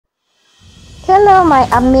Hello, my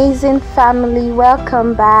amazing family.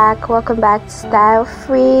 Welcome back to Style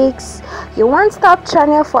Freaks, your one-stop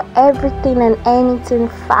channel for everything and anything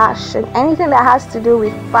fashion, anything that has to do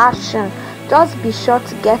with fashion. Just be sure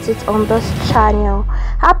to get it on this channel.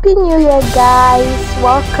 Happy New Year, guys.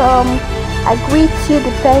 Welcome. I greet you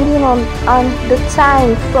depending on the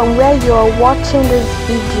time from where you are watching this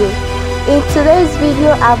video. In today's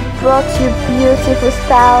video, I've brought you beautiful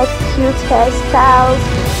styles, cute hairstyles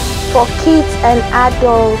for kids and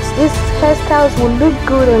adults. These hairstyles will look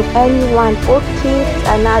good on anyone, both kids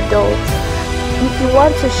and adults. If you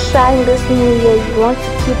want to shine this new year, you want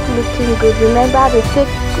to keep looking good, remember they say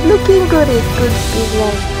looking good is good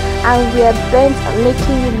business, and we are bent on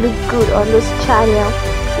making you look good on this channel.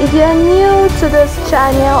 If you're new to this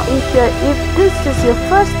channel, if this is your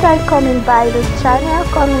first time coming across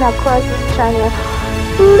this channel,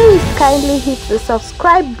 please kindly hit the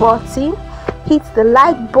subscribe button, hit the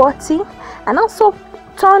like button, and also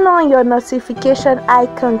turn on your notification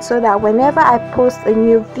icon so that whenever I post a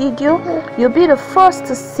new video, you'll be the first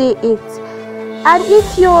to see it. And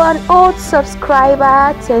if you're an old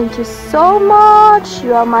subscriber, thank you so much.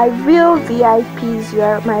 You are my real VIPs, you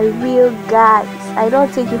are my real guys. I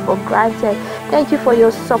don't take you for granted. Thank you for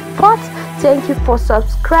your support, thank you for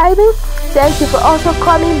subscribing, thank you for also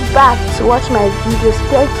coming back to watch my videos.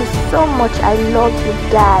 Thank you so much. I love you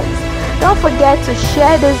guys. Don't forget to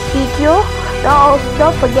share this video.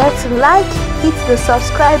 Don't forget to like, hit the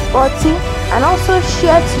subscribe button, and also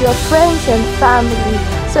share to your friends and family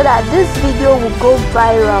so that this video will go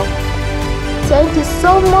viral. Thank you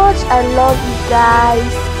so much. I love you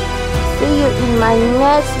guys. See you in my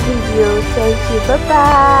next video. Thank you. Bye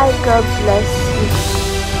bye. God bless you.